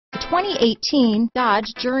2018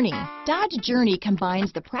 Dodge Journey. Dodge Journey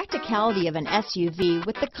combines the practicality of an SUV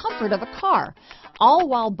with the comfort of a car, all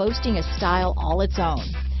while boasting a style all its own.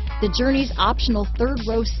 The Journey's optional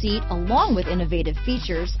third-row seat, along with innovative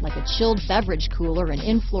features like a chilled beverage cooler and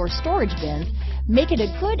in-floor storage bins, make it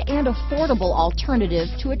a good and affordable alternative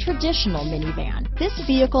to a traditional minivan. This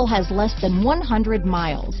vehicle has less than 100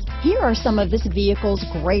 miles. Here are some of this vehicle's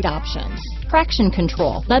great options: traction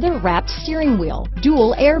control, leather-wrapped steering wheel,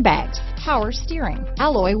 dual airbags, power steering,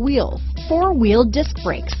 alloy wheels, four-wheel disc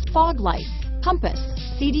brakes, fog lights, compass,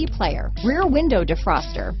 CD player, rear window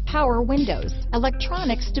defroster, power windows,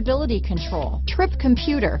 electronic stability control, trip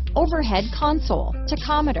computer, overhead console,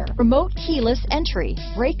 tachometer, remote keyless entry,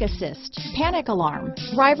 brake assist, panic alarm,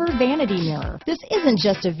 driver vanity mirror. This isn't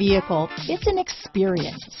just a vehicle, it's an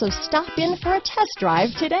experience. So stop in for a test drive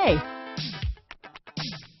today.